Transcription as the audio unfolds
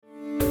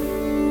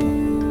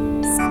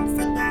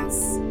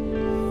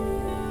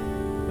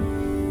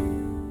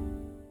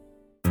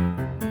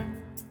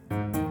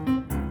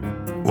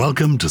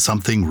Welcome to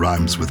Something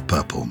Rhymes with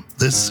Purple.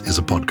 This is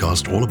a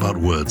podcast all about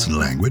words and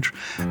language,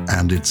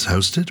 and it's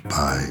hosted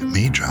by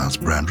me, Giles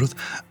Brandreth,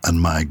 and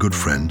my good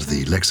friend,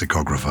 the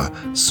lexicographer,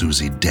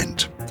 Susie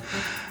Dent.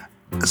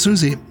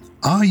 Susie,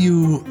 are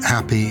you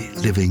happy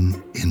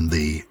living in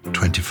the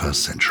 21st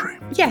century?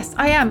 Yes,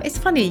 I am. It's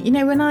funny,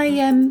 when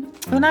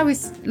I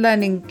was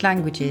learning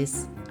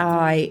languages,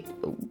 I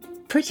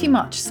pretty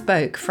much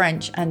spoke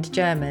French and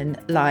German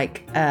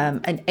like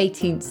an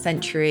 18th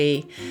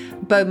century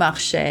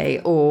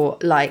Beaumarchais or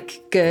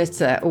like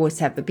Goethe or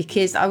whatever,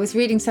 because I was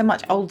reading so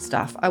much old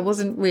stuff. I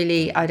wasn't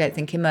really, I don't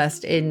think,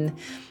 immersed in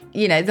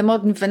the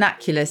modern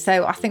vernacular.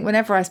 So I think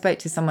whenever I spoke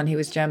to someone who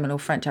was German or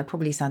French, I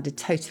probably sounded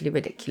totally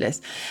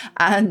ridiculous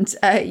and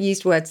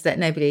used words that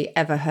nobody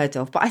ever heard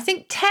of. But I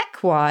think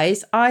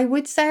tech-wise, I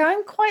would say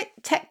I'm quite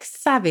tech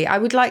savvy. I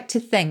would like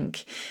to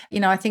think,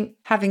 I think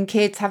having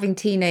kids, having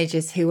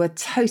teenagers who are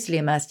totally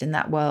immersed in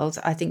that world,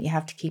 I think you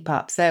have to keep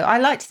up. So I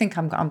like to think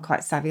I'm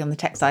quite savvy on the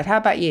tech side. How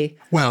about you?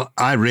 Well,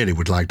 I really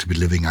would like to be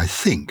living, I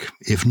think,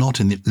 if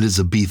not in the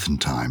Elizabethan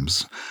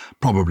times,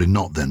 probably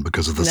not then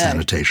because of the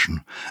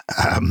sanitation.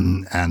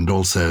 And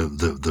also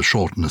the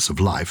shortness of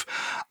life.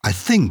 I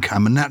think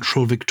I'm a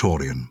natural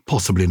Victorian,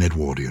 possibly an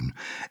Edwardian,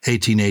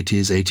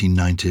 1880s,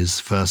 1890s,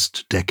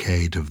 first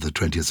decade of the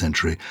 20th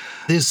century.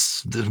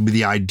 This would be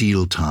the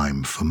ideal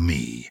time for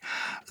me.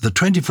 The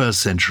 21st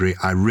century,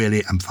 I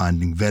really am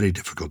finding very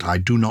difficult. I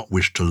do not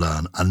wish to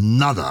learn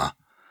another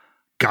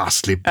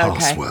ghastly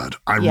password.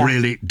 I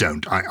really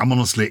don't. I'm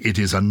honestly, it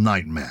is a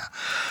nightmare.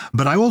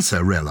 But I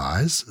also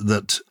realize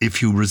that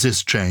if you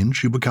resist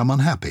change, you become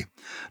unhappy.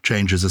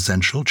 Change is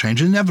essential.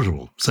 Change is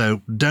inevitable.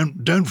 So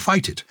don't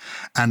fight it.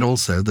 And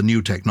also the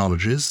new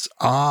technologies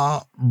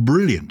are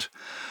brilliant.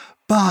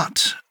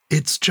 But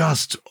it's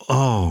just,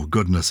 oh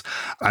goodness,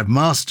 I've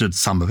mastered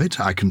some of it.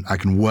 I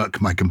can work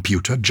my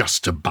computer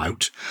just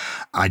about.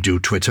 I do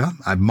Twitter.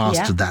 I've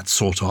mastered that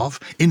sort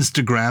of.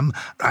 Instagram,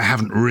 I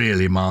haven't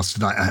really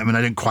mastered. I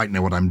don't quite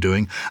know what I'm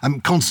doing.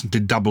 I'm constantly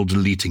double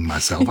deleting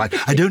myself.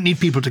 I don't need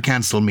people to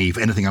cancel me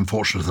for anything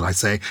unfortunate that I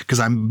say because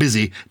I'm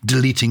busy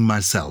deleting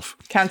myself.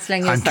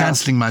 Cancelling yourself. I'm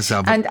cancelling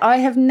myself. And I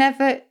have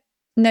never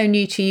known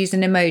you to use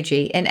an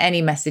emoji in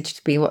any message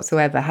to me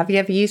whatsoever. Have you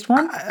ever used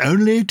one?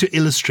 Only to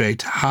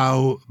illustrate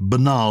how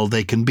banal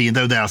they can be, and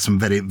though there are some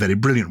very, very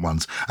brilliant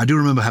ones. I do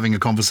remember having a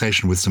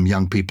conversation with some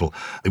young people.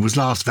 It was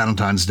last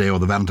Valentine's Day or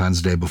the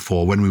Valentine's Day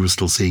before, when we were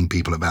still seeing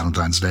people at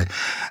Valentine's Day,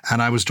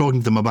 and I was talking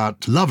to them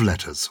about love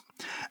letters.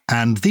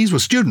 And these were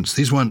students.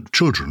 These weren't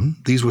children.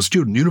 These were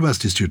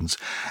university students.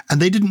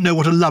 And they didn't know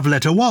what a love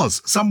letter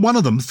was. One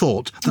of them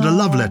thought that a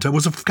love letter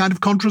was a kind of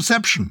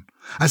contraception.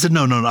 I said,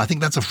 no, I think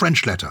that's a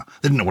French letter.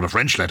 They didn't know what a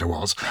French letter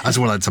was. I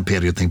said, well, it's a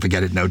period thing.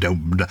 Forget it. No,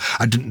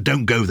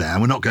 don't go there.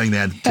 We're not going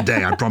there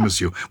today, I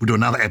promise you. We'll do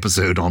another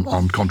episode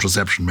on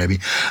contraception, maybe.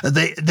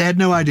 They had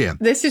no idea.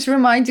 This is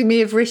reminding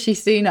me of Rishi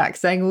Sunak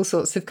saying all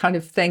sorts of kind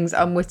of things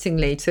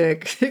unwittingly to a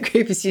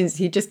group of students.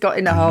 He just got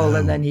in a hole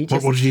and then he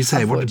just... What did he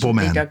say? What did poor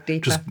man? Dug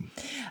deeper.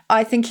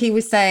 I think he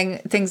was saying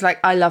things like,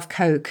 I love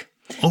Coke.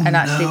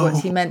 What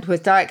he meant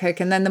was Diet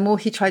Coke. And then the more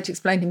he tried to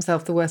explain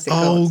himself, the worse it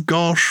got. Oh,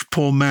 gosh,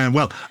 poor man.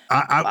 Well,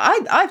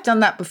 I've done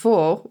that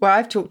before, where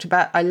I've talked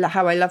about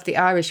how I love the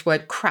Irish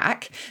word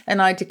crack.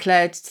 And I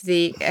declared to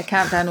the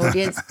Countdown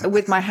audience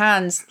with my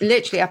hands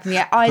literally up in the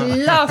air, I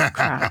love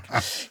crack.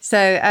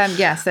 So,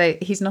 so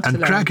he's not alone.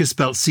 And crack is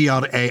spelled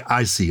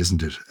C-R-A-I-C,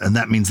 isn't it? And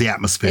that means the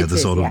atmosphere,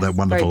 that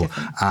wonderful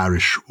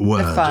Irish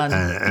word. The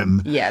fun.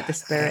 The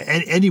spirit.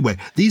 Anyway,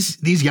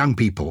 these young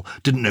people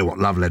didn't know what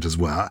love letters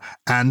were.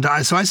 And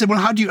so I said, well,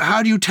 how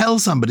do you tell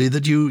somebody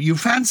that you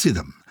fancy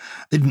them?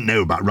 They didn't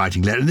know about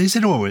writing letters. And they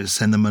said,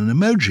 send them an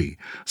emoji,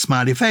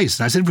 smiley face.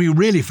 And I said, if you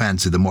really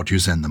fancy them, what do you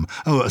send them?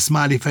 Oh, a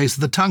smiley face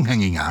with the tongue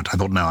hanging out. I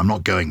thought, no, I'm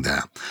not going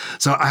there.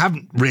 So I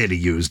haven't really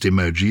used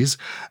emojis.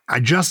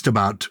 I just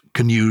about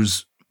can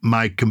use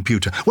my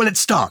computer. Well, let's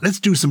start. Let's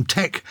do some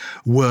tech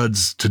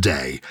words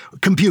today.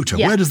 Computer.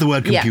 Yeah. Where does the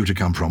word computer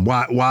come from?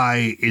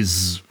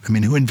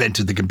 Who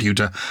invented the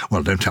computer?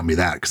 Well, don't tell me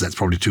that because that's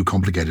probably too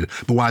complicated.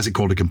 But why is it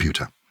called a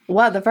computer?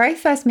 Well, the very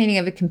first meaning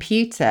of a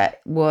computer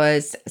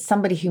was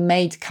somebody who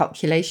made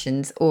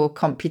calculations or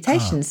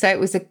computations. So it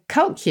was a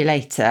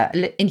calculator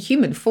in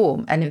human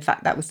form. And in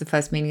fact, that was the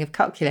first meaning of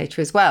calculator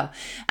as well.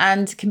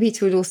 And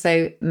computer would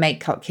also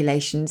make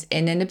calculations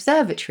in an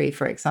observatory,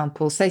 for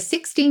example. So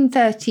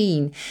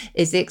 1613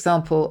 is the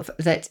example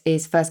that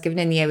is first given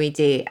in the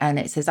OED. And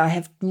it says, I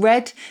have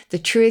read the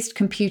truest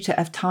computer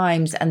of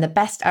times and the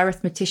best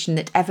arithmetician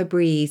that ever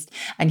breathed.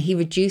 And he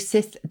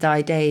reduceth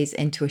thy days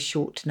into a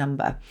short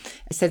number.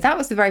 So that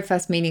was the very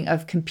first meaning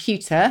of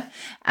computer.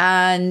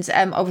 And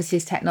obviously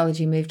as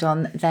technology moved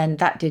on, then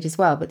that did as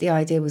well. But the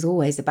idea was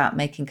always about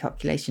making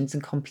calculations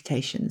and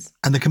computations.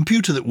 And the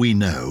computer that we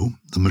know,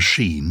 the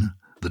machine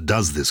that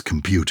does this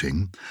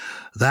computing,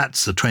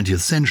 that's a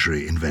 20th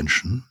century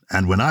invention.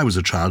 And when I was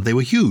a child, they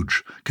were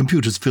huge.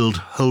 Computers filled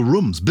whole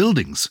rooms,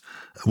 buildings.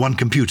 One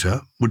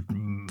computer would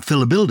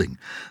fill a building.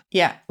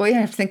 Yeah, well, you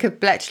have to think of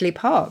Bletchley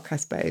Park, I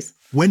suppose.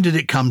 When did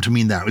it come to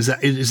mean that?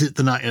 Is it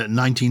the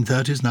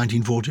 1930s,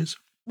 1940s?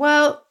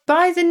 Well,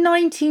 by the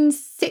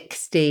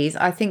 1960s,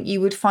 I think you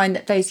would find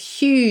that those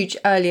huge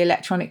early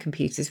electronic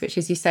computers, which,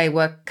 as you say,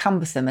 were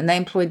cumbersome and they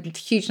employed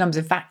huge numbers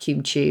of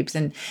vacuum tubes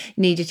and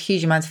needed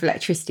huge amounts of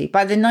electricity.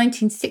 By the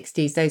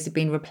 1960s, those had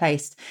been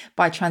replaced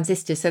by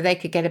transistors so they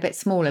could get a bit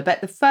smaller.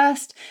 But the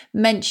first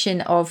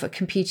mention of a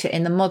computer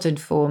in the modern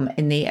form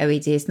in the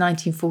OED is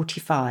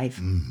 1945.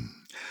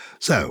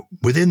 So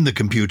within the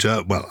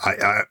computer, well,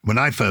 when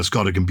I first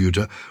got a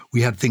computer,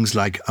 we had things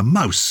like a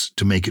mouse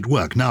to make it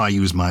work. Now I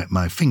use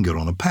my finger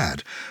on a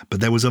pad, but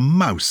there was a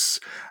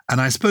mouse.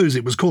 And I suppose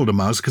it was called a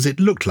mouse because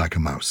it looked like a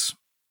mouse.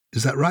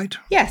 Is that right?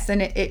 Yes,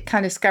 and it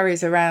kind of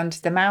scurries around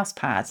the mouse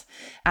pad.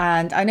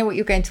 And I know what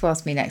you're going to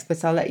ask me next,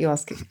 but I'll let you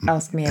ask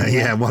me anyway.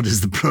 Yeah, what is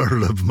the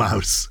plural of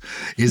mouse?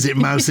 Is it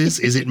mouses?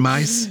 Is it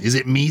mice? Is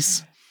it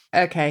meese?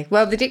 Okay,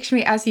 well, the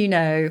dictionary, as you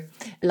know,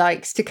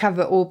 likes to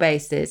cover all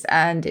bases.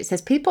 And it says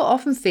people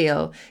often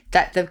feel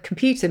that the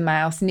computer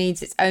mouse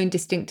needs its own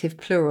distinctive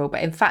plural.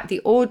 But in fact, the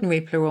ordinary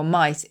plural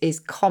mice is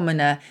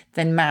commoner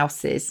than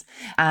mouses.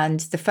 And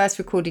the first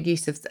recorded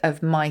use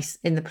of mice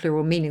in the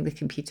plural, meaning the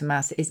computer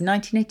mouse, is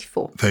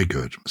 1984. Very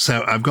good.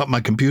 So I've got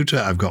my computer,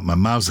 I've got my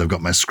mouse, I've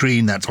got my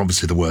screen. That's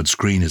obviously the word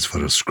screen is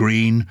for a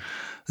screen.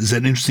 Is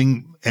there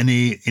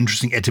any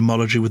interesting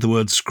etymology with the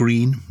word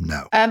screen?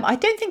 No. I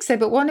don't think so,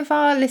 but one of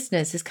our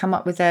listeners has come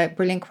up with a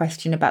brilliant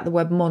question about the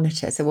word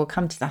monitor, so we'll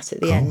come to that at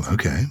the end.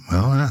 Okay.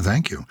 Well,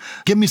 thank you.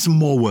 Give me some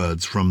more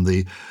words from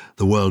the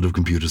world of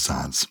computer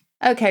science.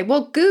 Okay,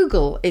 well,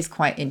 Google is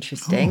quite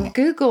interesting.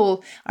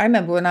 Google, I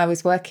remember when I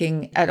was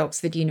working at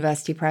Oxford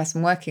University Press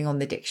and working on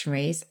the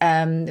dictionaries,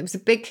 there was a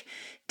big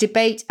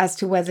debate as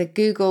to whether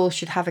Google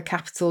should have a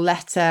capital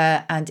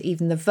letter and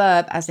even the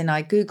verb, as in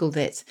I Googled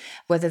it,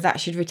 whether that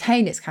should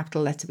retain its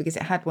capital letter because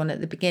it had one at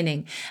the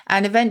beginning.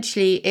 And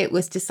eventually it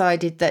was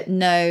decided that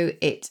no,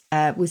 it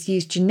was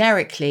used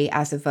generically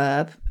as a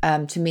verb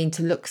to mean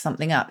to look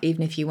something up,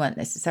 even if you weren't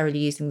necessarily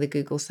using the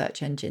Google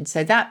search engine.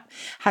 So that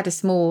had a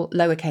small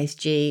lowercase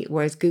g,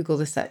 whereas Google,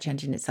 the search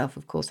engine itself,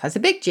 of course, has a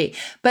big G.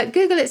 But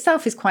Google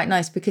itself is quite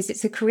nice because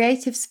it's a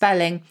creative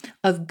spelling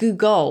of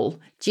Google,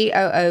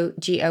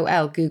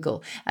 Googol,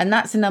 Google. And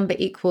that's a number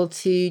equal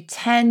to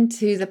 10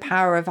 to the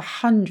power of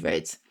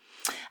 100.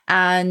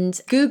 And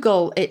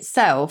Google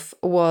itself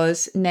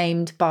was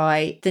named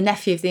by the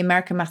nephew of the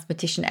American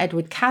mathematician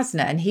Edward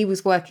Kasner, and he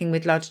was working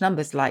with large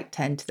numbers like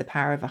 10 to the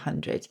power of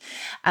 100.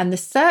 And the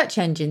search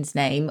engine's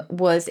name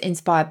was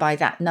inspired by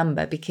that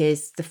number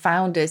because the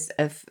founders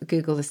of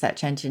Google, the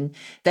search engine,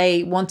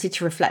 they wanted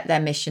to reflect their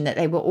mission that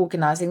they were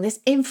organizing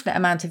this infinite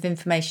amount of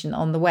information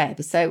on the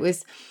web. So it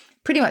was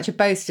pretty much a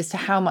boast as to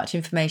how much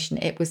information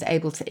it was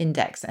able to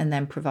index and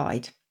then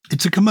provide.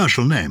 It's a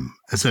commercial name,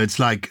 so it's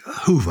like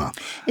Hoover.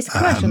 It's a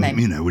commercial name.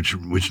 You know,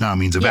 which now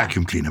means a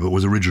vacuum cleaner, but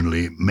was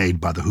originally made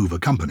by the Hoover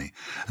Company.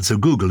 And so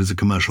Google is a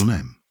commercial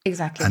name.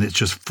 Exactly. And it's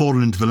just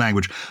fallen into the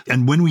language.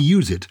 And when we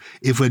use it,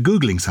 if we're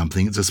Googling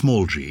something, it's a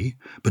small g.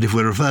 But if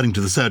we're referring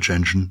to the search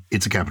engine,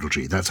 it's a capital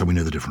G. That's how we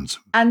know the difference.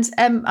 And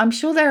I'm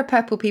sure there are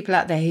purple people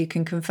out there who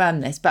can confirm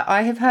this, but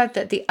I have heard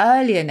that the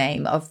earlier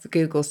name of the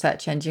Google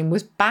search engine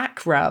was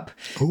Backrub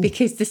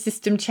because the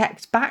system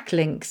checked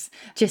backlinks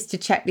just to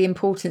check the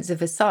importance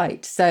of a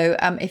site. So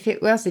if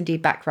it was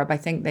indeed Backrub, I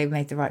think they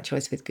made the right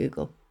choice with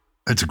Google.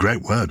 It's a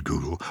great word,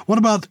 Google. What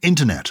about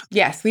internet?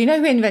 Yes, we know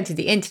who invented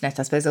the internet,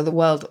 I suppose, or the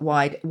World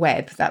Wide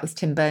Web. That was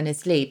Tim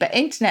Berners-Lee. But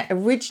internet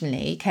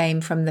originally came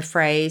from the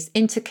phrase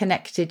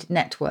interconnected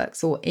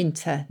networks, or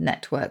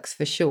internetworks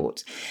for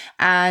short.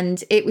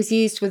 And it was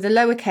used with a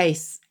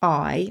lowercase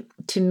I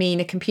to mean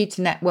a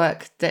computer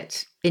network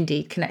that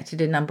indeed connected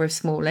a number of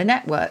smaller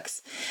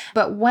networks.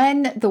 But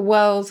when the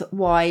World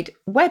Wide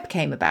Web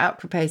came about,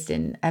 proposed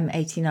in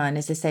 89,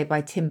 as I say,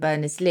 by Tim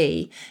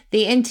Berners-Lee,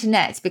 the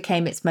internet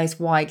became its most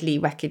widely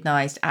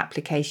recognized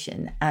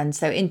application. And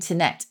so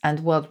internet and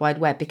World Wide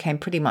Web became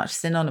pretty much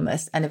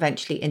synonymous, and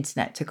eventually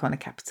internet took on a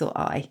capital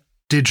I.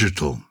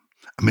 Digital.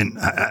 I mean,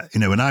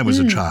 when I was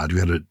a child, you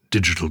had a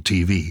digital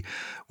TV.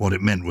 What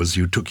it meant was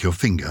you took your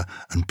finger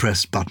and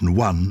pressed button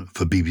 1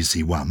 for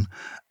BBC 1,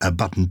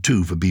 button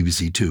 2 for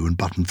BBC 2, and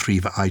button 3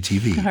 for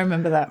ITV. I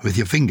remember that. With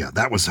your finger.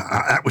 That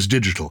was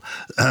digital.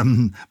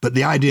 But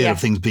the idea of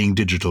things being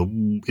digital,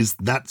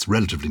 that's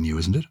relatively new,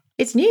 isn't it?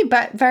 It's new,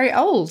 but very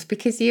old,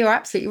 because you're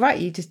absolutely right.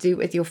 You just do it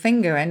with your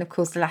finger. And of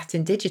course, the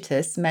Latin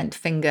digitus meant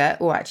finger,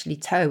 or actually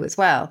toe as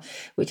well,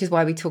 which is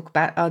why we talk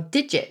about our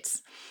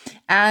digits.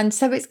 And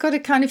so it's got a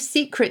kind of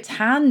secret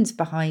hand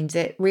behind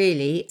it,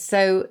 really.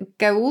 So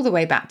go all the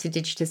way back to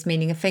digitus,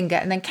 meaning a finger,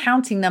 and then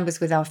counting numbers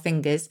with our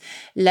fingers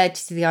led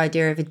to the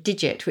idea of a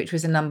digit, which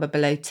was a number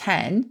below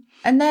 10.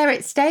 And there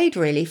it stayed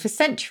really for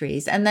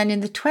centuries. And then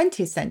in the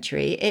 20th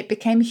century, it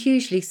became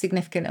hugely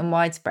significant and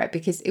widespread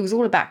because it was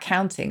all about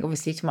counting,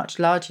 obviously to much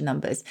larger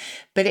numbers.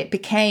 But it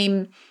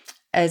became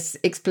as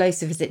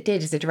explosive as it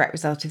did as a direct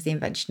result of the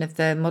invention of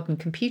the modern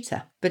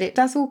computer. But it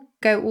does all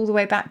go all the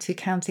way back to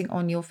counting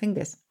on your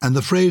fingers. And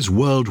the phrase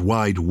World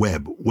Wide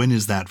Web, when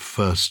is that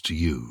first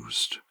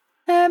used?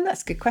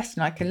 That's a good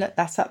question. I can look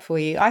that up for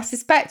you. I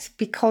suspect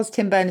because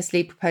Tim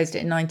Berners-Lee proposed it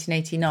in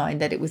 1989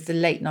 that it was the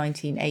late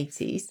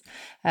 1980s,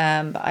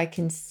 but I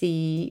can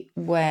see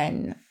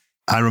when.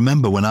 I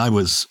remember when I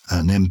was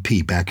an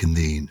MP back in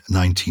the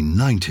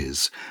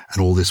 1990s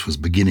and all this was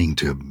beginning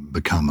to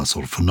become a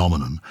sort of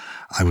phenomenon,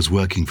 I was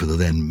working for the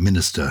then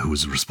minister who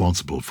was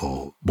responsible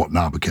for what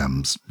now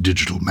becomes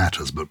digital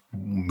matters, but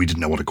we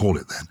didn't know what to call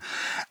it then.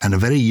 And a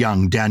very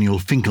young Daniel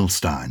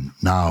Finkelstein,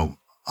 now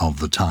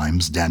of the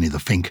Times, Danny the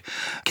Fink,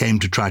 came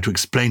to try to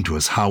explain to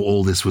us how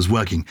all this was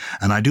working.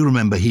 And I do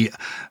remember he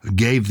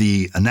gave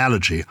the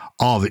analogy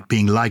of it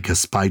being like a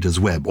spider's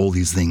web. All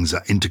these things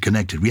are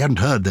interconnected. We hadn't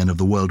heard then of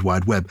the World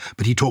Wide Web,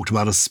 but he talked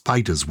about a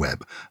spider's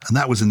web. And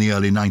that was in the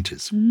early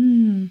 90s.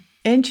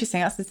 Interesting.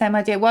 That's the same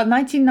idea. Well,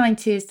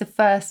 1990 is the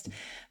first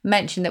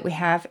mention that we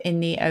have in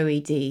the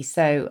OED.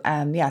 So,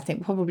 I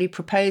think probably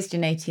proposed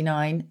in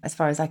 89, as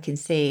far as I can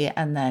see,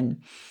 and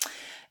then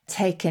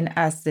taken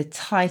as the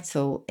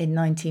title in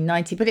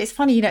 1990. But it's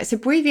funny, it's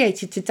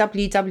abbreviated to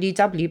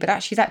www, but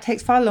actually that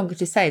takes far longer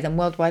to say than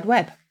World Wide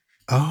Web.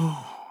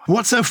 Oh.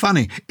 What's so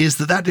funny is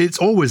that it's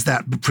always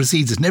that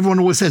precedes it. And everyone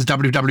always says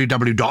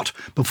www dot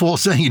before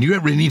saying it. You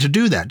don't really need to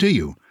do that, do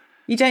you?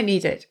 You don't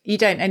need it. You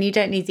don't. And you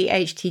don't need the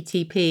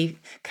HTTP :/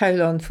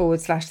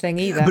 thing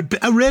either. But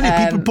really,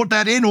 people put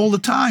that in all the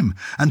time.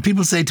 And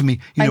people say to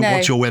me,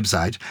 what's your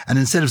website? And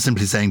instead of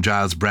simply saying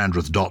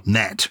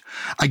gilesbrandreth.net,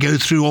 I go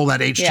through all that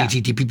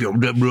HTTP,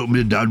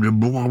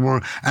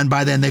 and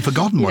by then they've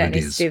forgotten what it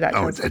is. Do that,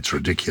 it's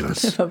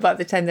ridiculous. By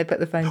the time they put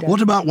the phone down.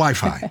 What about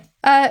Wi-Fi?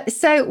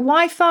 So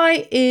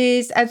Wi-Fi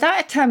is,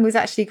 that term was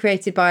actually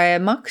created by a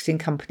marketing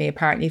company,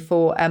 apparently,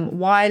 for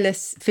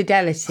wireless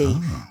fidelity.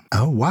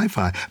 Oh,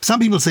 Wi-Fi.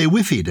 Some people say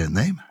Wi-Fi, don't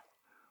they?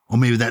 Or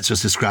maybe that's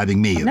just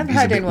describing me. I've never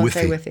heard anyone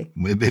say Wi-Fi.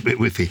 A bit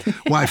Wi-Fi.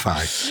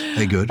 Wi-Fi.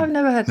 Very good. I've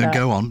never heard that.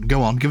 Go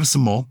on. Give us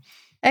some more.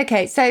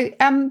 Okay, so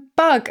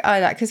bug, I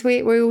like, because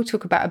we all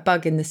talk about a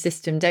bug in the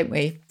system, don't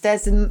we?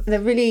 There's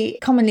the really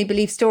commonly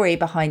believed story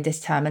behind this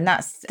term, and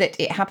that's that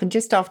it happened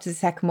just after the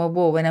Second World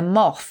War when a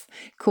moth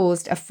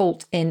caused a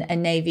fault in a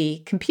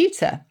Navy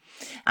computer.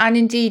 And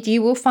indeed,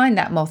 you will find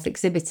that moth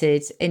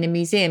exhibited in a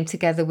museum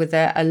together with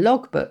a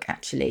logbook,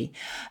 actually.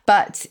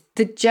 But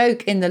the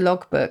joke in the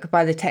logbook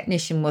by the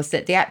technician was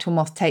that the actual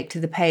moth taped to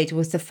the page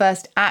was the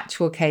first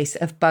actual case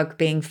of bug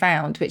being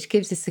found, which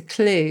gives us a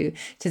clue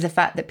to the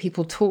fact that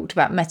people talked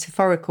about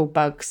metaphorical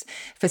bugs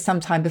for some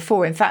time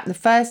before. In fact, the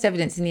first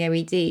evidence in the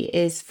OED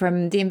is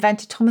from the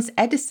inventor Thomas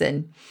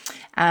Edison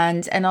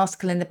and an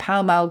article in the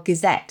Pall Mall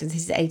Gazette, this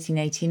is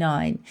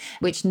 1889,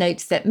 which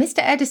notes that Mr.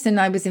 Edison,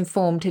 I was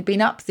informed, had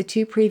been up the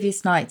 2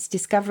 previous nights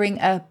discovering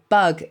a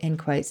bug, in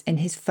quotes, in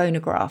his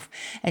phonograph,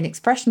 an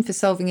expression for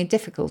solving a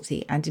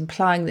difficulty and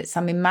implying that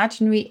some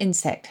imaginary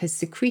insect has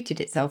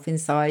secreted itself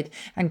inside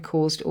and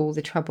caused all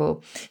the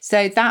trouble.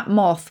 So that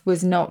moth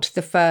was not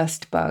the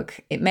first bug.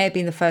 It may have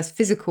been the first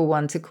physical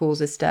one to cause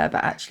a stir,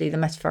 but actually the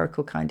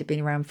metaphorical kind had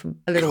been around for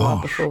a little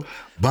while before.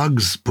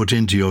 Bugs put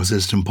into your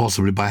system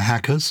possibly by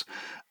hackers.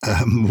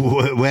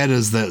 Where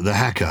does the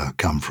hacker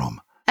come from?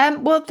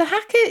 Well, the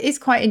hacker is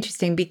quite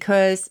interesting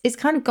because it's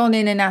kind of gone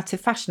in and out of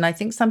fashion. I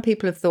think some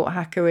people have thought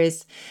hacker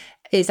is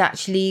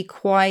actually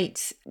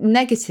quite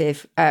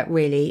negative,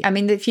 really. I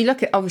mean, if you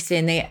look at, obviously,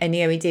 in the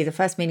OED, the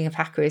first meaning of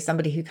hacker is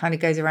somebody who kind of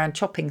goes around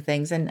chopping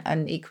things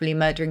and equally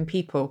murdering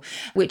people,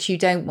 which you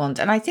don't want.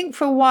 And I think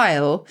for a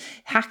while,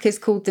 hackers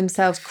called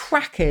themselves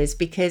crackers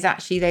because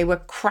actually they were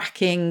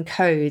cracking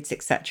codes,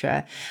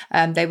 etc.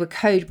 They were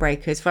code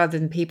breakers rather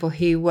than people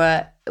who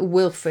were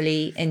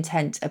willfully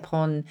intent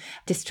upon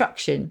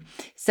destruction.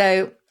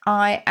 So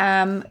I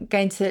am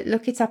going to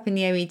look it up in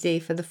the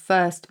OED for the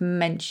first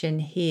mention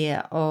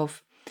here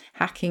of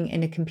hacking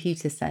in a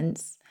computer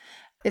sense.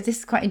 This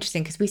is quite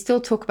interesting because we still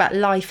talk about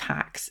life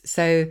hacks,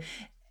 so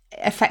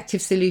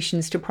effective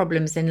solutions to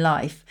problems in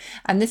life.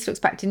 And this looks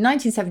back to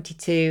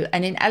 1972,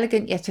 an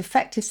inelegant yet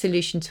effective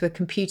solution to a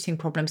computing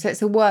problem. So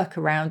it's a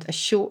workaround, a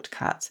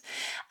shortcut.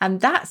 And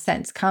that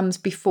sense comes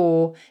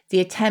before the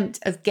attempt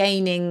of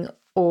gaining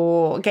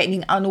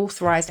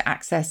unauthorized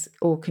access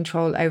or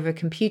control over a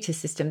computer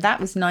system. That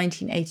was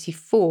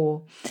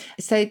 1984.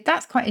 So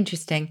that's quite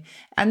interesting.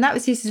 And that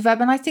was used as a verb.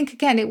 And I think,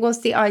 again, it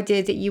was the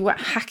idea that you were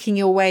hacking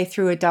your way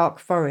through a dark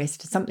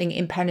forest, something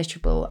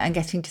impenetrable, and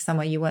getting to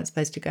somewhere you weren't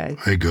supposed to go.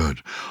 Very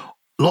good.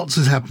 Lots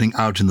is happening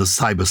out in the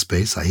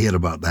cyberspace. I hear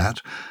about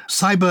that.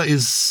 Cyber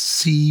is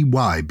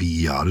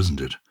C-Y-B-E-R, isn't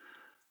it?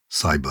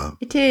 Cyber.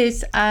 It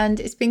is. And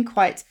it's been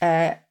quite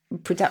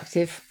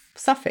productive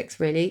suffix,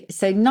 really.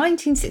 So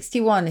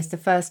 1961 is the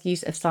first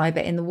use of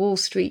cyber in the Wall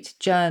Street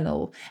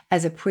Journal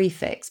as a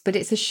prefix, but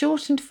it's a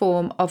shortened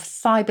form of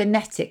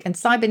cybernetic, and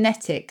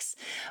cybernetics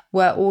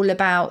were all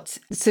about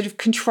sort of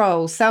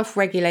control,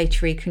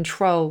 self-regulatory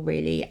control,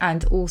 really,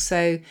 and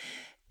also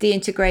the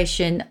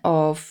integration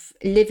of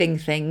living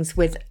things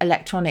with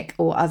electronic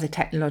or other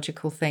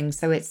technological things.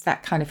 So it's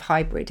that kind of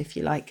hybrid, if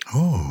you like.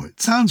 Oh,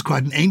 it sounds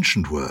quite an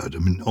ancient word. I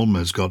mean,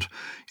 almost got,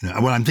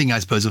 well, I'm thinking, I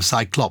suppose, of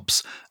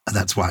Cyclops. And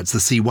that's why it's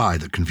the CY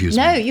that confused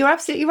me. No, you're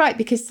absolutely right,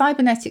 because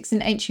cybernetics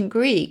in ancient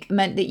Greek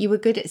meant that you were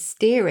good at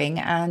steering,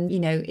 and,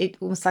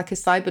 it was like a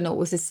cybernaut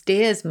was a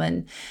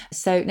steersman.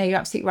 So, no, you're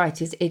absolutely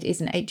right. It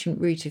is an ancient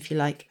root, if you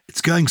like.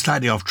 It's going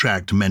slightly off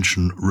track to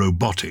mention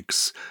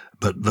robotics,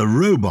 but the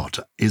robot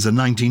is a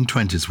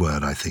 1920s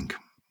word, I think.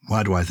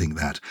 Why do I think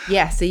that?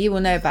 Yeah, so you will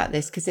know about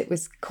this because it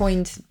was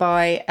coined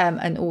by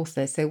an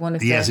author. So one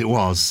of Yes, it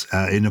was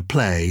in a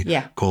play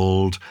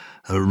called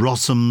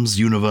Rossum's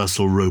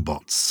Universal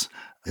Robots.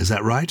 Is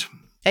that right?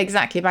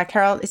 Exactly, by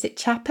Carol, is it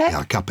Chapek?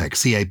 Yeah, Capek,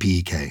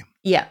 C-A-P-E-K.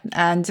 Yeah,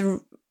 and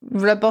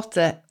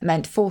robota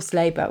meant forced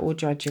labour or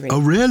drudgery.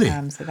 Oh, really?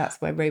 So that's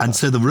where robot. And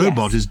so the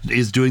robot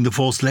is doing the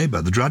forced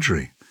labour, the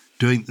drudgery.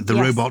 Doing the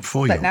robot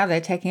for you. But now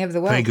they're taking over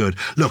the world. Very good.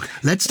 Look,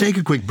 let's take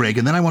a quick break,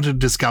 and then I want to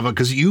discover,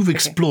 because you've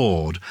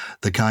explored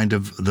the kind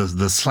of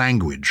the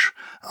slanguage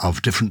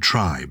of different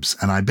tribes,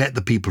 and I bet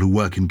the people who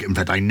work in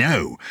fact, I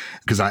know,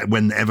 because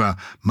whenever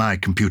my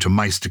computer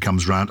meister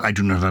comes round, I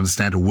do not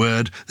understand a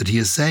word that he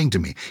is saying to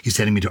me. He's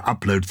telling me to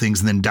upload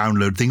things and then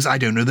download things. I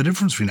don't know the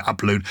difference between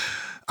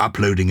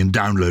uploading and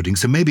downloading.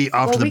 So maybe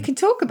after we can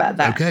talk about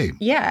that. Okay.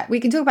 Yeah, we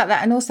can talk about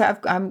that. And also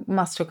I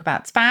must talk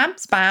about spam.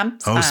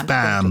 Oh,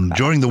 spam.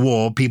 During the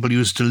war, people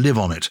used to live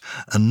on it.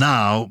 And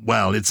now,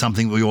 well, it's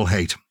something we all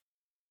hate.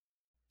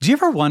 Do you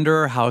ever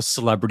wonder how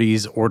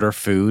celebrities order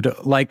food?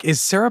 Like,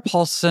 is Sarah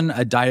Paulson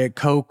a Diet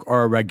Coke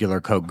or a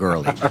regular Coke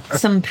girlie?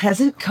 Some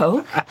peasant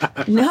Coke?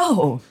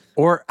 No.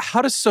 Or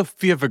how does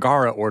Sofia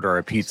Vergara order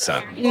a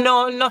pizza?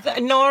 No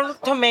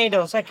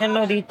tomatoes. I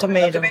cannot eat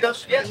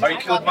tomatoes. Yes. Are you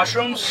cool with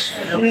mushrooms?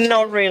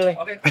 Not really.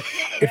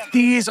 If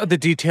these are the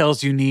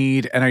details you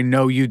need, and I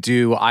know you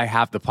do, I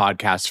have the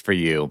podcast for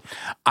you.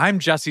 I'm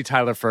Jesse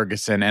Tyler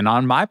Ferguson, and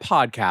on my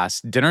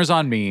podcast, Dinners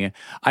on Me,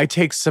 I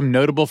take some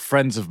notable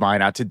friends of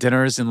mine out to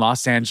dinners in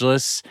Los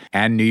Angeles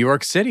and New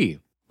York City.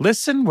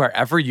 Listen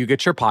wherever you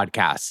get your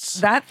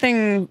podcasts. That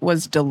thing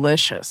was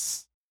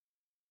delicious.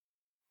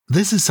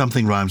 This is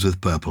Something Rhymes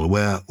with Purple,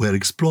 where we're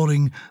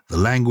exploring the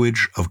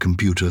language of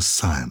computer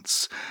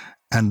science.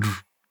 And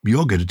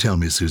you're going to tell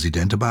me, Susie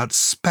Dent, about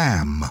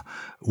spam,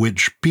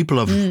 which people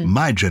of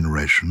my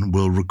generation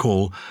will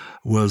recall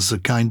was a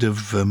kind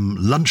of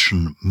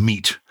luncheon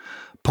meat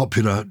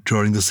popular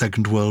during the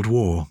Second World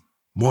War.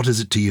 What is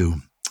it to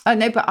you? Oh,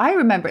 no, but I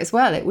remember it as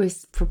well. It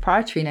was a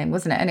proprietary name,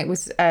 wasn't it? And it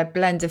was a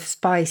blend of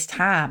spiced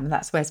ham.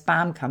 That's where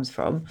spam comes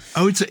from.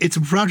 Oh, it's a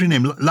proprietary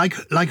name, like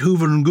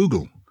Hoover and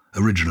Google.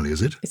 Originally,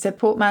 is it? It's a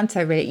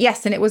portmanteau, really.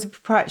 Yes, and it was a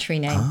proprietary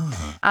name.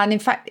 And in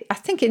fact, I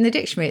think in the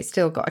dictionary it's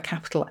still got a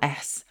capital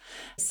S.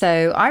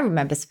 So I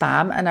remember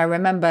spam, and I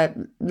remember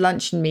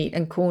luncheon meat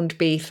and corned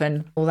beef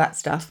and all that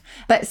stuff.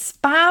 But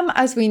spam,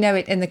 as we know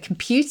it in the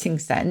computing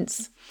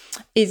sense,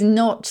 is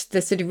not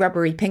the sort of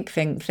rubbery pink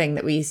thing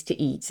that we used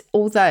to eat,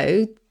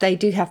 although they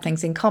do have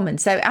things in common.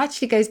 So it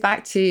actually goes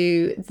back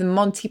to the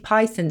Monty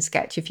Python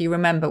sketch, if you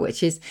remember,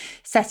 which is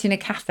set in a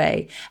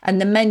cafe,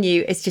 and the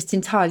menu is just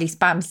entirely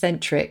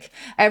spam-centric.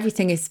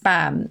 Everything is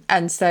spam.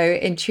 And so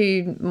in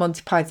true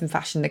Monty Python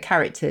fashion, the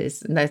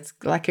characters, and there's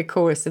like a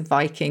chorus of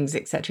Vikings,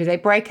 etc., they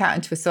break out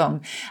into a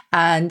song,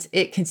 and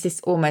it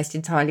consists almost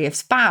entirely of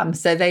spam.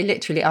 So they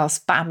literally are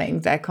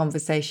spamming their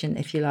conversation,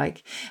 if you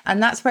like.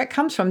 And that's where it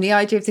comes from, the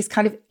idea of this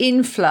kind of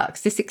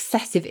influx, this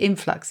excessive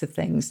influx of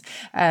things.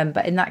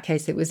 But in that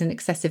case, it was an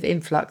excessive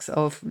influx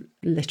of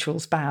literal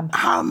spam.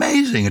 How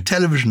amazing, a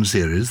television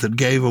series that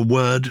gave a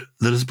word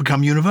that has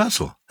become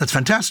universal. That's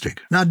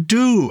fantastic. Now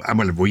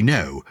we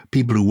know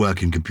people who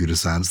work in computer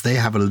science, they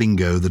have a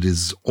lingo that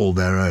is all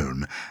their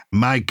own.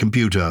 My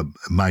computer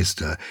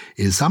meister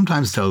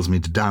sometimes tells me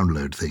to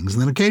download things,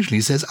 and then occasionally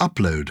he says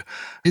upload.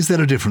 Is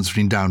there a difference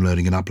between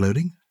downloading and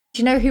uploading?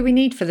 Do you know who we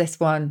need for this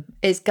one?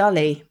 It's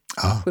Gully.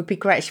 Would be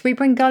great. Should we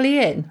bring Gully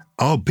in?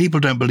 Oh, people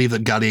don't believe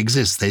that Gully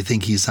exists. They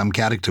think he's some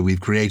character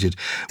we've created.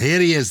 Here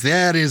he is.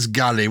 There is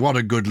Gully. What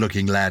a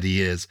good-looking lad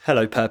he is.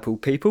 Hello, purple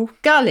people.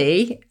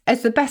 Gully,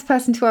 as the best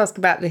person to ask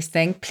about this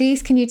thing,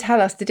 please can you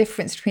tell us the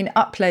difference between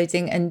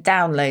uploading and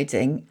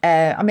downloading?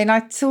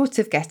 I sort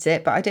of get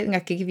it, but I don't think I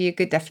could give you a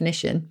good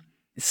definition.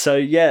 So,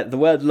 yeah, the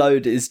word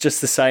load is just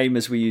the same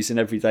as we use in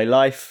everyday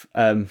life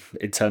in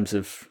terms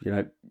of,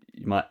 you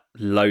might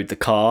load the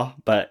car,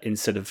 but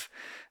instead of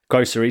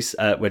groceries,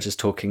 we're just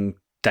talking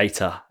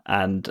data.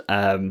 And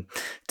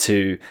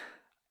to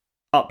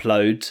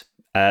upload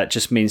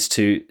just means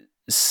to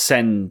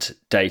send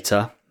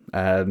data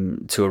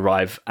to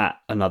arrive at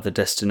another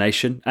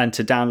destination. And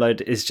to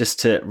download is just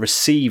to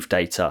receive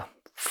data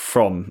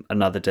from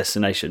another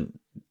destination.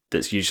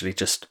 That's usually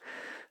just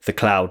the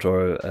cloud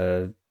or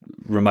a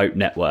remote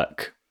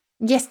network.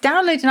 Yes,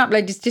 download and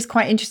upload is just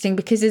quite interesting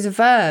because as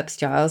verbs,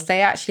 Giles,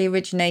 they actually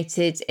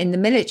originated in the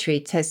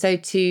military. To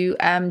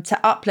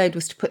upload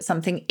was to put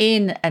something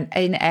in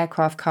an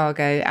aircraft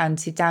cargo, and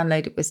to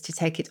download it was to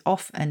take it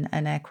off an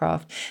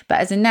aircraft.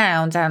 But as a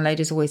noun, download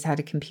has always had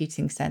a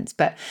computing sense.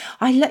 But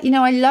I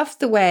love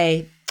the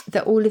way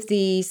that all of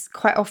these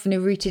quite often are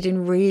rooted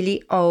in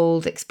really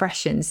old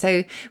expressions.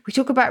 So we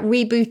talk about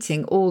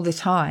rebooting all the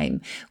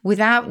time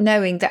without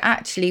knowing that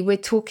actually we're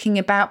talking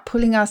about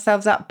pulling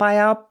ourselves up by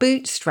our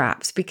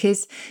bootstraps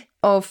because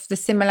of the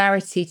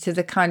similarity to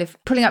the kind of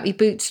pulling up your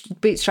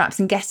bootstraps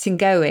and getting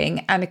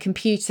going, and a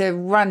computer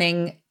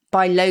running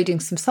by loading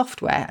some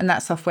software, and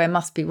that software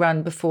must be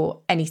run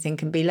before anything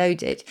can be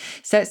loaded.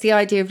 So it's the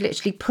idea of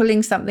literally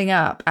pulling something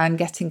up and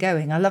getting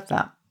going. I love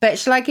that. But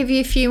shall I give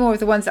you a few more of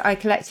the ones that I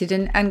collected?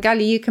 And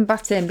Gally, you can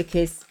butt in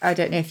because I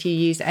don't know if you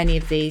use any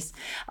of these.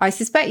 I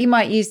suspect you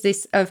might use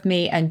this of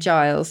me and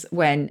Giles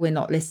when we're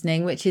not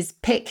listening, which is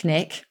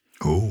picnic.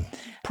 Oh.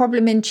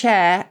 Problem in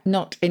chair,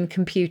 not in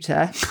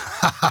computer.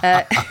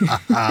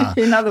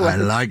 In other words, I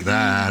like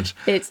that.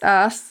 It's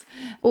us.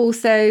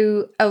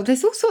 Also,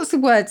 there's all sorts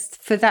of words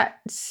for that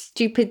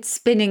stupid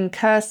spinning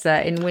cursor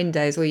in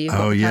Windows where you've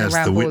got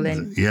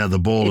the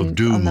ball of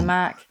doom on the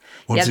Mac.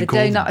 What's the it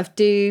called? donut of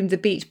doom, the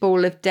beach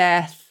ball of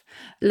death,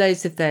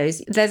 loads of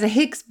those. There's a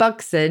Higgs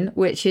bugson,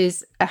 which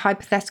is a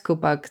hypothetical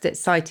bug that's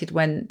cited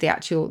when the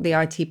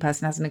IT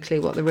person hasn't a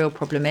clue what the real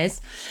problem is.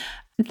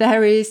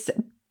 There is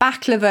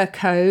baklava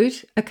code,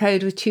 a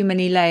code with too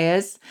many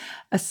layers,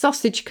 a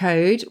sausage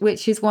code,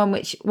 which is one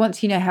which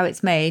once you know how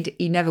it's made,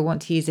 you never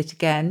want to use it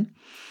again.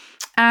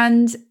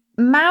 And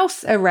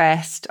mouse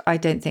arrest, I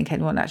don't think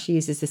anyone actually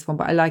uses this one,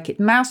 but I like it.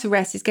 Mouse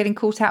arrest is getting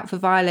caught out for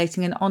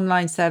violating an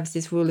online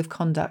service's rule of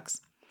conduct.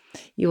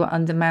 You are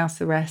under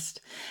mouse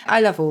arrest. I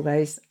love all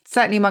those,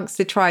 certainly amongst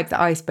the tribe that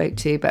I spoke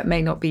to, but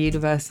may not be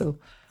universal.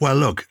 Well,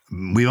 look,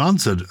 we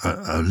answered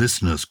a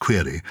listener's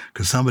query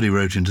because somebody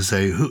wrote in to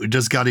say,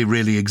 does Gully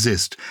really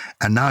exist?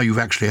 And now you've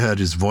actually heard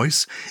his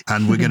voice,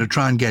 and we're going to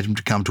try and get him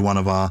to come to one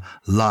of our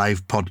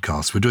live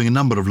podcasts. We're doing a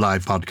number of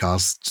live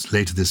podcasts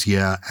later this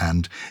year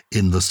and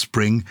in the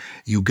spring.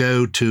 You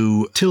go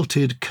to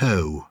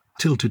tiltedco.com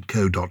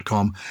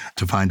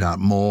to find out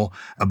more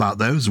about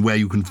those, where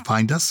you can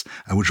find us,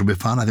 which will be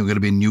fun. I think we're going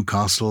to be in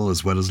Newcastle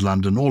as well as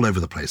London, all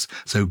over the place.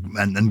 So,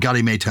 and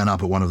Gully may turn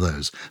up at one of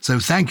those. So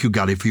thank you,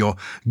 Gully, for your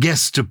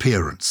guest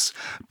appearance.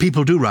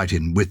 People do write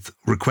in with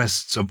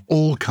requests of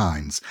all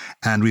kinds,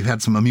 and we've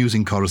had some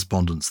amusing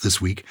correspondence this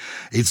week.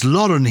 It's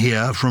Lauren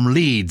here from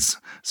Leeds,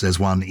 says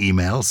one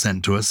email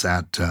sent to us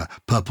at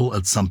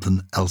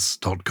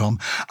purple@somethingelse.com.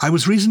 I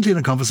was recently in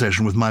a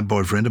conversation with my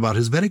boyfriend about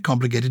his very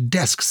complicated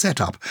desk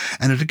setup,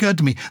 and it occurred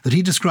to me that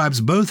he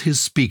describes both his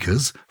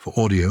speakers for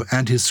audio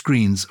and his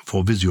screens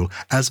for visual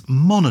as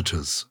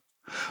monitors.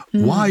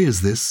 Why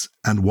is this,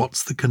 and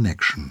what's the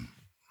connection?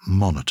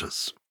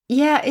 Monitors.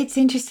 Yeah, it's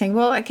interesting.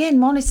 Well, again,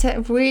 monitor, a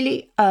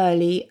really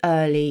early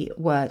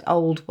word,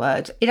 old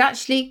word. It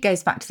actually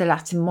goes back to the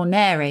Latin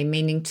monere,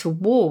 meaning to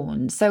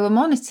warn. So a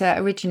monitor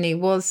originally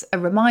was a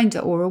reminder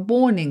or a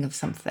warning of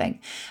something.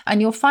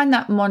 And you'll find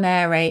that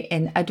monere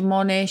in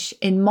admonish,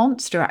 in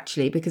monster,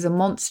 actually, because a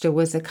monster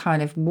was a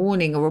kind of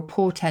warning or a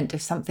portent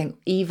of something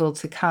evil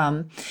to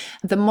come.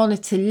 The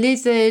monitor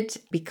lizard,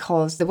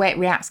 because the way it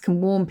reacts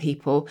can warn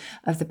people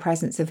of the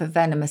presence of a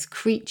venomous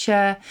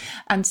creature,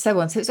 and so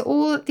on. So it's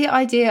all the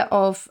idea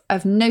of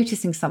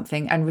noticing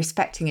something and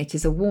respecting it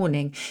as a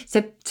warning.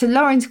 So to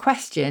Lauren's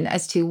question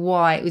as to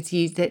why it's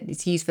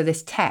used for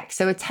this tech.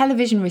 So a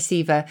television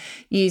receiver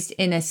used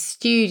in a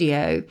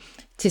studio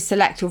to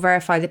select or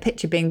verify the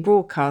picture being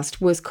broadcast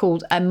was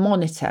called a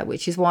monitor,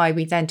 which is why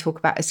we then talk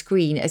about a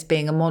screen as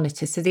being a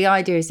monitor. So the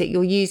idea is that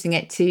you're using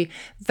it to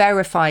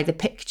verify the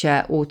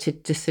picture or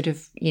to sort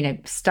of,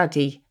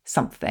 study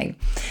something.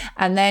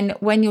 And then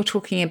when you're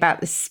talking about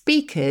the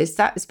speakers,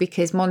 that was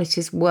because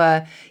monitors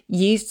were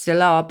used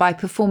still are by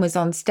performers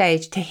on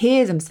stage to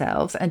hear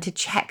themselves and to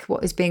check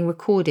what is being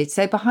recorded.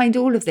 So behind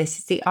all of this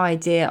is the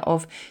idea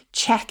of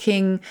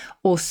checking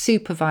or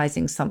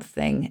supervising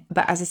something.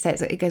 But as I said,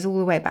 it goes all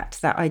the way back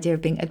to that idea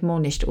of being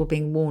admonished or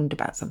being warned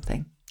about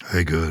something.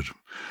 Very good.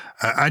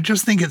 I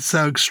just think it's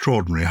so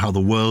extraordinary how the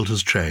world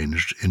has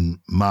changed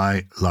in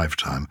my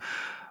lifetime.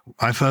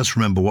 I first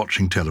remember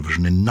watching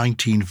television in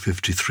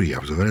 1953. I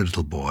was a very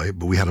little boy,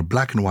 but we had a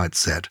black and white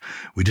set.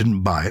 We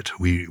didn't buy it.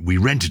 We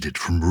rented it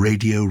from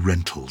Radio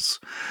Rentals.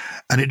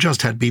 And it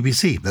just had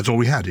BBC. That's all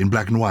we had, in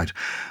black and white.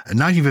 In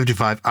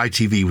 1955,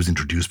 ITV was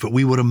introduced, but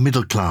we were a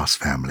middle-class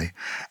family,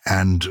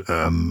 and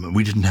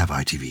we didn't have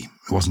ITV.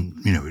 It wasn't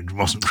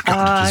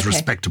regarded as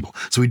respectable.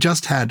 So we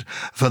just had,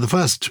 for the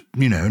first,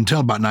 until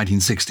about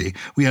 1960,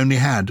 we only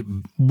had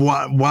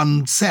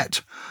one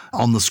set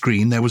on the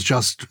screen. There was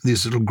just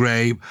these little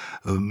grey,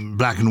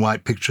 black and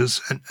white pictures.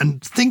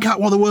 And think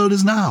out what the world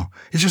is now.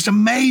 It's just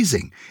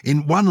amazing.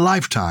 In one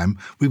lifetime,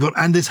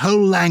 and this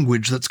whole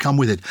language that's come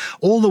with it.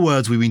 All the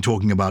words we've been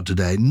talking about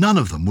today, none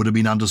of them would have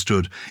been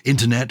understood.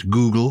 Internet,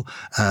 Google,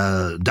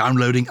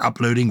 downloading,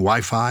 uploading,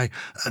 Wi-Fi,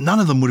 none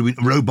of them would have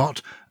been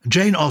robot.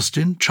 Jane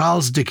Austen,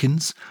 Charles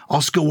Dickens,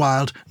 Oscar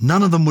Wilde,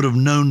 none of them would have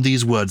known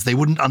these words. They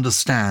wouldn't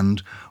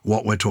understand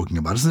what we're talking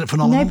about. Isn't it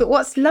phenomenal? No, but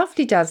what's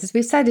lovely, as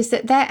we've said, is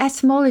that their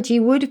etymology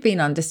would have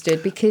been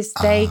understood because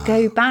they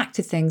go back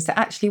to things that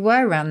actually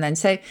were around then.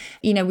 So,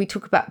 we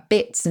talk about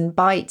bits and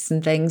bytes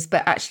and things,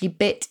 but actually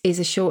bit is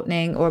a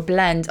shortening or a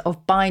blend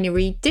of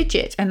binary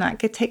digit. And that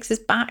takes us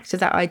back to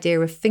that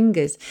idea of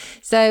fingers.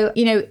 So,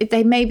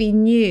 they may be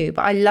new,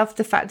 but I love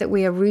the fact that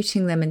we are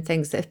rooting them in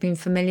things that have been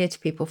familiar to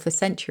people for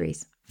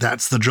centuries.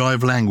 That's the joy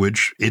of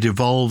language. It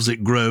evolves,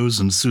 it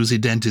grows, and Susie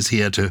Dent is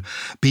here to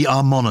be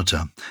our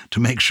monitor, to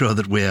make sure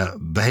that we're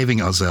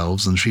behaving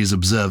ourselves and she's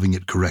observing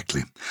it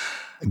correctly.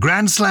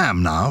 Grand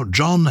Slam now.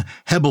 John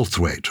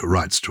Hebblethwaite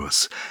writes to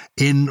us.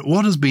 In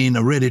what has been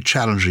a really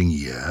challenging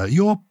year,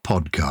 your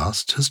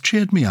podcast has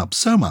cheered me up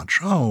so much.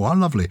 Oh, how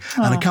lovely.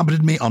 And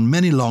accompanied me on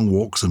many long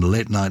walks and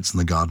late nights in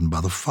the garden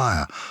by the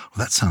fire.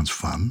 Well, that sounds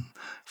fun.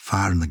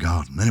 Fire in the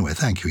garden. Anyway,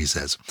 thank you, he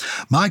says.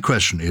 My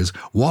question is,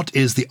 what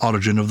is the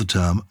origin of the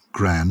term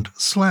Grand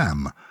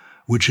Slam,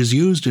 which is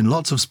used in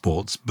lots of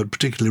sports, but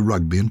particularly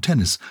rugby and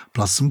tennis,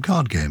 plus some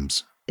card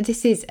games?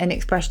 This is an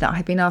expression that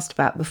I've been asked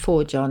about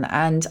before, John,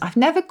 and I've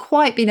never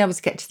quite been able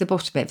to get to the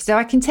bottom of it. So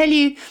I can tell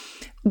you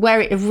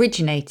where it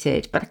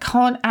originated, but I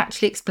can't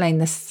actually explain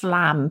the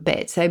slam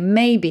bit. So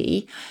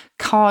maybe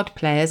card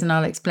players, and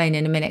I'll explain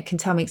in a minute, can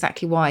tell me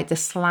exactly why the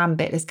slam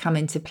bit has come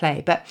into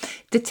play. But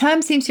the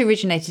term seems to have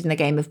originated in the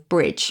game of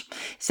bridge.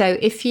 So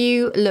if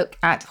you look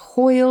at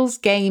Hoyle's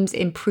Games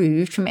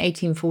Improved from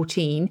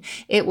 1814,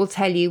 it will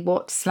tell you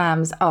what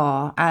slams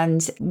are.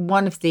 And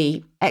one of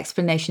the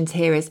explanations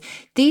here is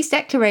these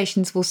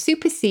declarations will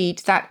supersede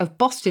that of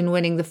Boston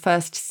winning the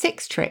first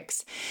 6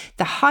 tricks.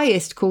 The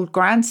highest, called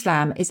Grand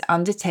Slam, is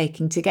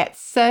undertaking to get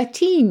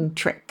 13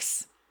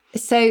 tricks.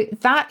 So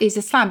that is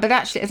a slam, but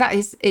actually that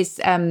is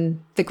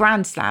the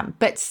Grand Slam.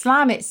 But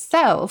slam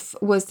itself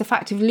was the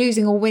fact of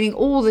losing or winning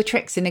all the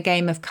tricks in a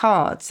game of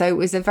cards. So it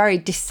was a very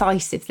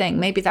decisive thing.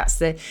 Maybe that's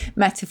the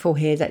metaphor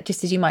here, that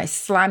just as you might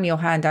slam your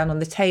hand down on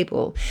the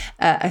table,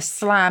 a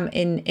slam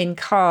in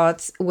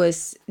cards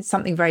was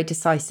something very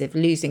decisive,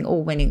 losing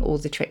or winning all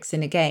the tricks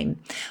in a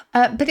game.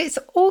 But it's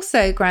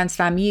also Grand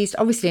Slam used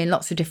obviously in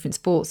lots of different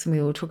sports, and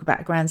we will talk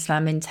about Grand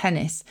Slam in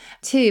tennis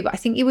too. But I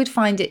think you would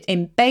find it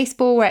in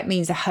baseball, where it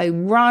means a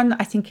home run.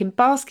 I think in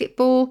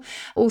basketball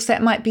also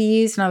it might be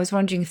used, and I was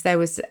wondering if there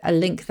was a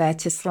link there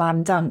to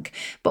slam dunk.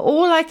 But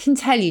all I can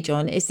tell you,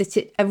 John, is that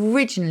it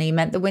originally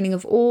meant the winning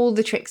of all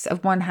the tricks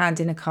of one hand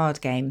in a card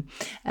game,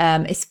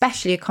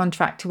 especially a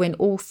contract to win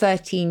all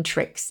 13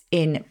 tricks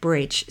in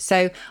bridge.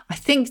 So I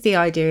think the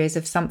idea is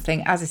of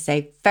something, as I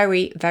say,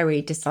 very,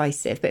 very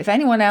decisive. But if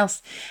anyone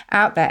else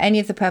out there, any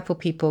of the purple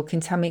people, can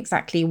tell me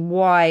exactly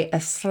why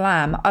a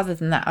slam, other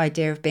than that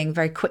idea of being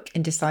very quick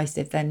and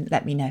decisive, then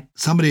let me know.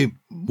 Somebody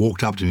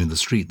walked up to me in the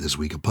street this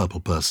week, a purple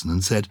person,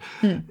 and said,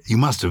 you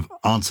must have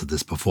answered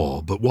this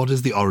before, but what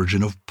is the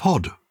origin of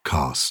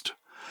podcast?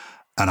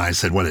 And I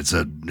said, well, it's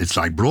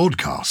like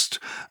broadcast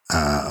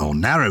or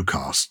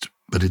narrowcast,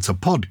 but it's a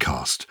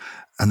podcast.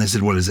 And they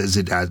said, well, is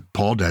it a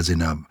pod as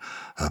in a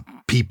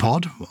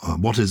P-pod?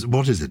 What is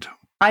it?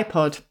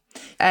 iPod.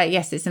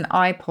 Yes, it's an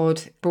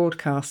iPod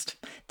broadcast.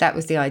 That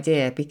was the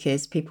idea,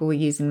 because people were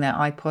using their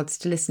iPods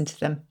to listen to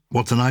them.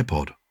 What's an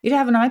iPod? You don't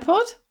have an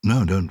iPod? No,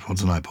 I don't.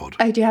 What's an iPod?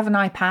 Oh, do you have an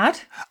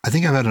iPad? I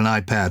think I've had an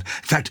iPad.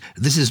 In fact,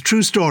 this is a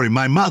true story.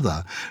 My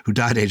mother, who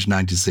died aged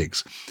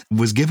 96,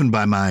 was given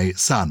by my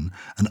son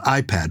an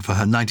iPad for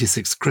her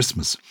 96th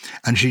Christmas.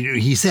 And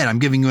he said, I'm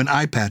giving you an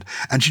iPad.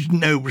 And she didn't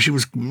know, she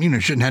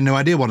had no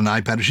idea what an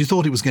iPad was. She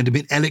thought it was going to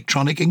be an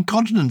electronic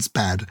incontinence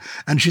pad.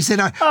 And she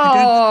said,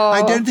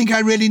 I don't think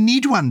I really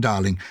need one,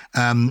 darling.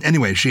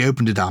 Anyway, she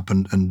opened it up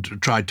and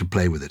tried to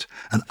play with it.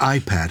 An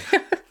iPad.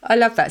 I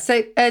love that.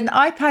 So an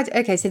iPad,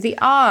 okay, so the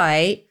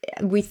I,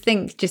 we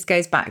think, just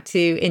goes back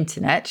to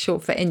internet,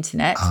 short for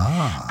internet.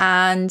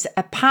 And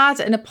a pad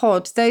and a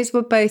pod, those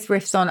were both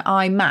riffs on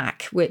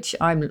iMac, which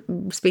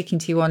I'm speaking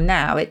to you on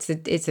now. It's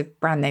a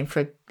brand name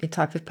for a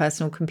type of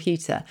personal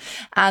computer.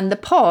 And the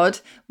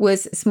pod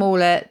was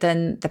smaller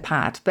than the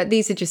pad. But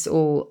these are just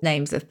all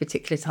names of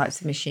particular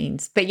types of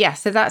machines. But yeah,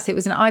 so that's it. It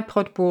was an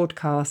iPod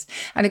broadcast.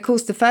 And of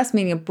course, the first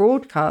meaning of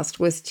broadcast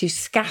was to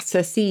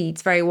scatter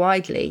seeds very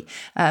widely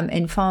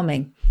in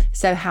farming.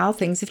 So how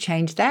things have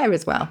changed there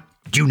as well.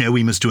 Do you know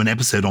we must do an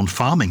episode on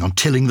farming, on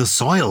tilling the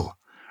soil?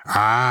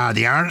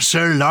 The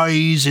answer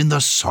lies in the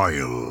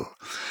soil.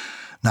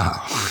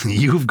 Now,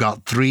 you've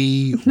got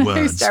 3 words.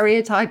 No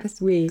stereotype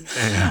as we.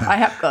 I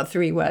have got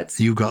 3 words.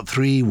 You've got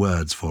 3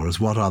 words for us.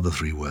 What are the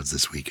 3 words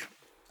this week?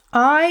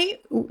 I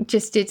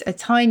just did a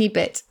tiny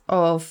bit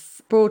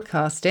of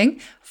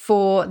broadcasting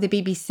for the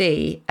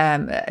BBC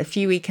a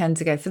few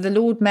weekends ago for the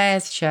Lord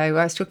Mayor's show.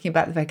 I was talking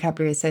about the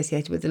vocabulary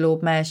associated with the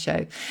Lord Mayor's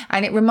show,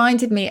 and it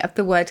reminded me of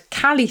the word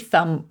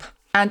cally-thump.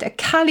 And a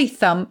cally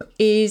thump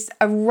is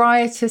a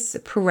riotous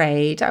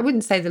parade. I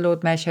wouldn't say the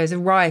Lord Mayor Show is a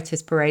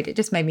riotous parade. It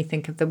just made me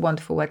think of the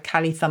wonderful word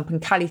cally thump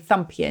and cally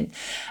thumpian.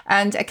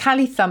 And a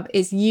cally thump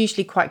is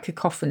usually quite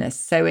cacophonous.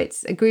 So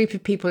it's a group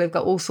of people who've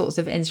got all sorts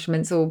of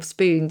instruments or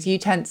spoons,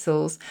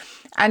 utensils,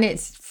 and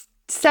it's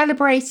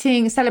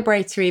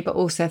celebratory, but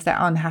also if they're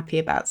unhappy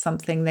about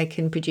something, they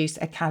can produce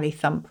a cally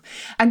thump.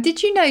 And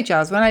did you know,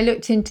 Giles, when I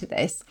looked into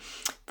this,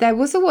 there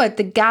was a word,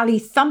 the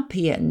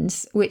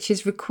Gallithumpians, which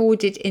is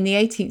recorded in the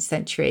 18th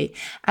century,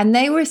 and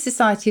they were a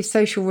society of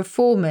social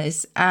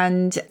reformers,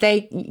 and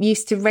they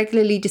used to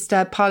regularly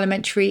disturb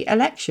parliamentary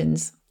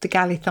elections, the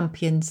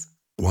Gallithumpians.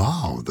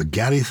 Wow, the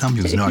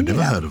Gallithumpians. No, I've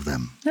never heard of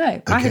them. No,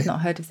 okay. I had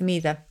not heard of them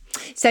either.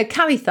 So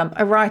cally thump,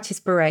 a riotous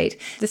parade.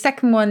 The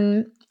second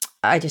one,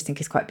 I just think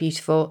is quite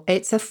beautiful.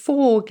 It's a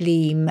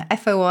foregleam,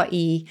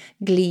 F-O-R-E,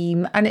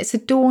 gleam, and it's a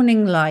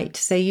dawning light.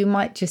 So you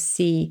might just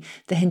see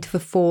the hint of a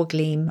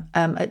foregleam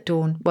at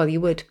dawn. Well,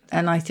 you would.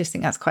 And I just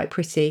think that's quite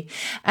pretty.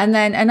 And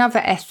then another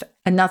F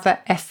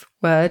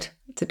word,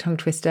 it's a tongue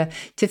twister,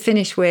 to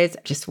finish with,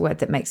 just a word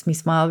that makes me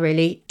smile,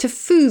 really. To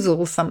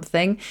foozle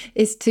something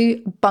is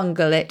to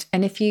bungle it.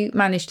 And if you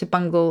manage to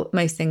bungle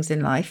most things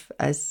in life,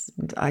 as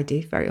I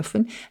do very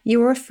often,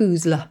 you're a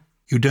foozler.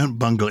 You don't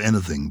bungle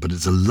anything, but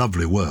it's a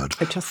lovely word.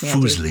 Oh, trust me,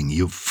 Foozling.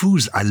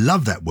 I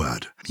love that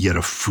word. You're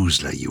a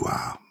foozler, you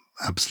are.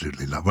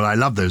 Absolutely love. Well, I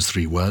love those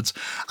three words.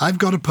 I've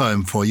got a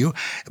poem for you.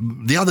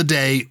 The other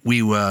day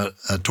we were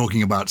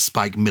talking about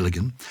Spike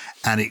Milligan,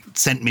 and it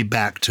sent me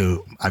back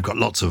to, I've got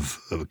lots of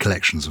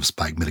collections of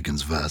Spike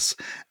Milligan's verse,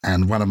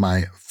 and one of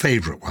my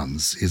favourite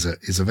ones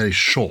is a very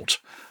short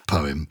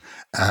poem.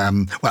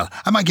 Well,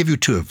 I might give you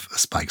two of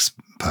Spike's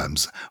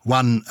poems.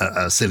 One,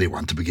 a silly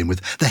one to begin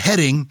with. The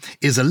herring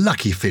is a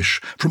lucky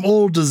fish, from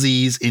all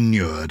disease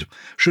inured.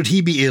 Should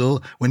he be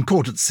ill when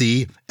caught at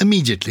sea,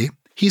 immediately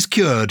he's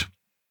cured.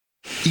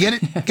 You get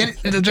it? Get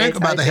it? The joke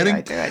about the herring?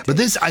 I do. But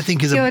this, I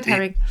think, is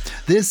herring.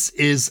 This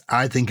is,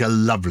 I think, a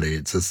lovely.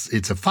 It's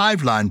a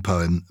 5-line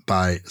poem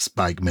by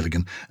Spike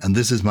Milligan, and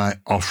this is my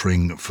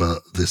offering for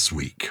this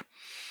week.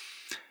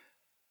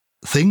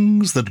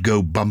 Things that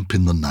go bump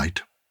in the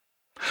night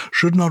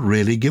should not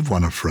really give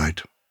one a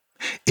fright.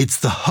 It's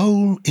the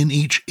hole in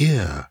each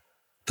ear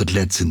that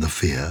lets in the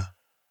fear,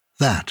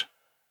 that,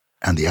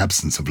 and the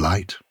absence of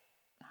light.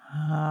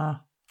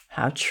 Ah,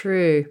 how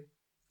true.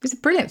 These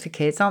are brilliant for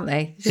kids, aren't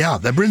they? Yeah,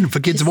 they're brilliant for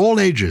kids of all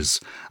ages.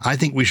 I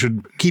think we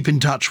should keep in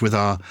touch with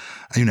our,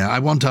 I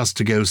want us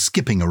to go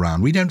skipping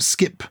around. We don't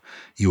skip,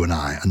 you and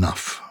I,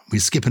 enough. We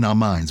skip in our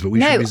minds, but we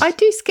should be... I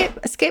do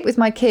skip with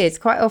my kids.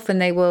 Quite often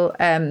they will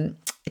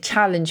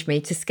challenge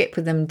me to skip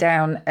with them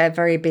down a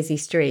very busy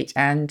street,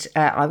 and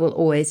I will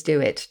always do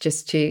it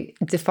just to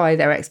defy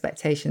their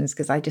expectations,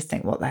 because I just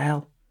think, what the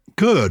hell?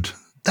 Good.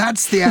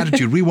 That's the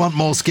attitude. We want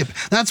more skip.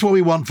 That's what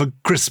we want for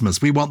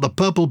Christmas. We want the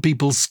purple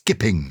people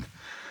skipping.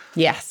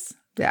 Yes.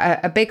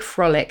 A big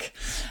frolic.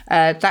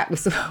 That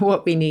was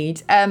what we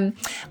need.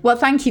 Well,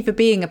 thank you for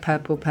being a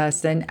purple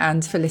person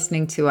and for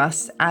listening to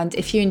us. And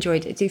if you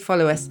enjoyed it, do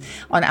follow us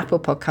on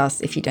Apple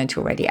Podcasts if you don't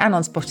already, and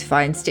on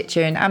Spotify and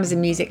Stitcher and Amazon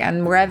Music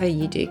and wherever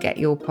you do get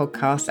your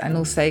podcasts. And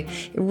also, it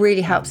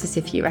really helps us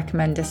if you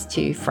recommend us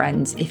to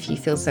friends if you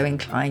feel so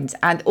inclined.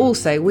 And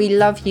also, we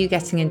love you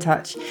getting in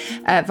touch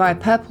via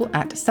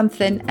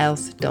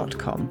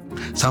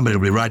purple@somethingelse.com. Somebody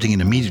will be writing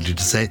in immediately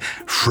to say,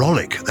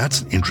 frolic,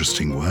 that's an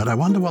interesting word. I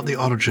wonder what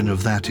the origin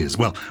of that is.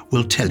 Well,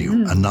 we'll tell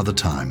you another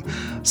time.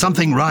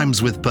 Something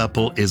Rhymes with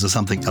Purple is a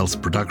Something Else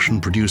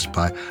production produced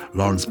by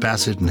Lawrence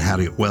Bassett and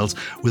Harriet Wells,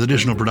 with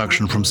additional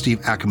production from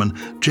Steve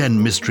Ackerman, Jen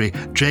Mystery,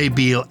 Jay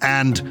Beale,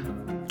 and...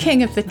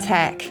 King of the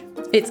Tech,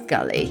 it's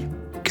Gully.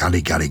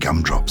 Gully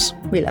Gumdrops.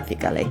 We love you,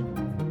 Gully.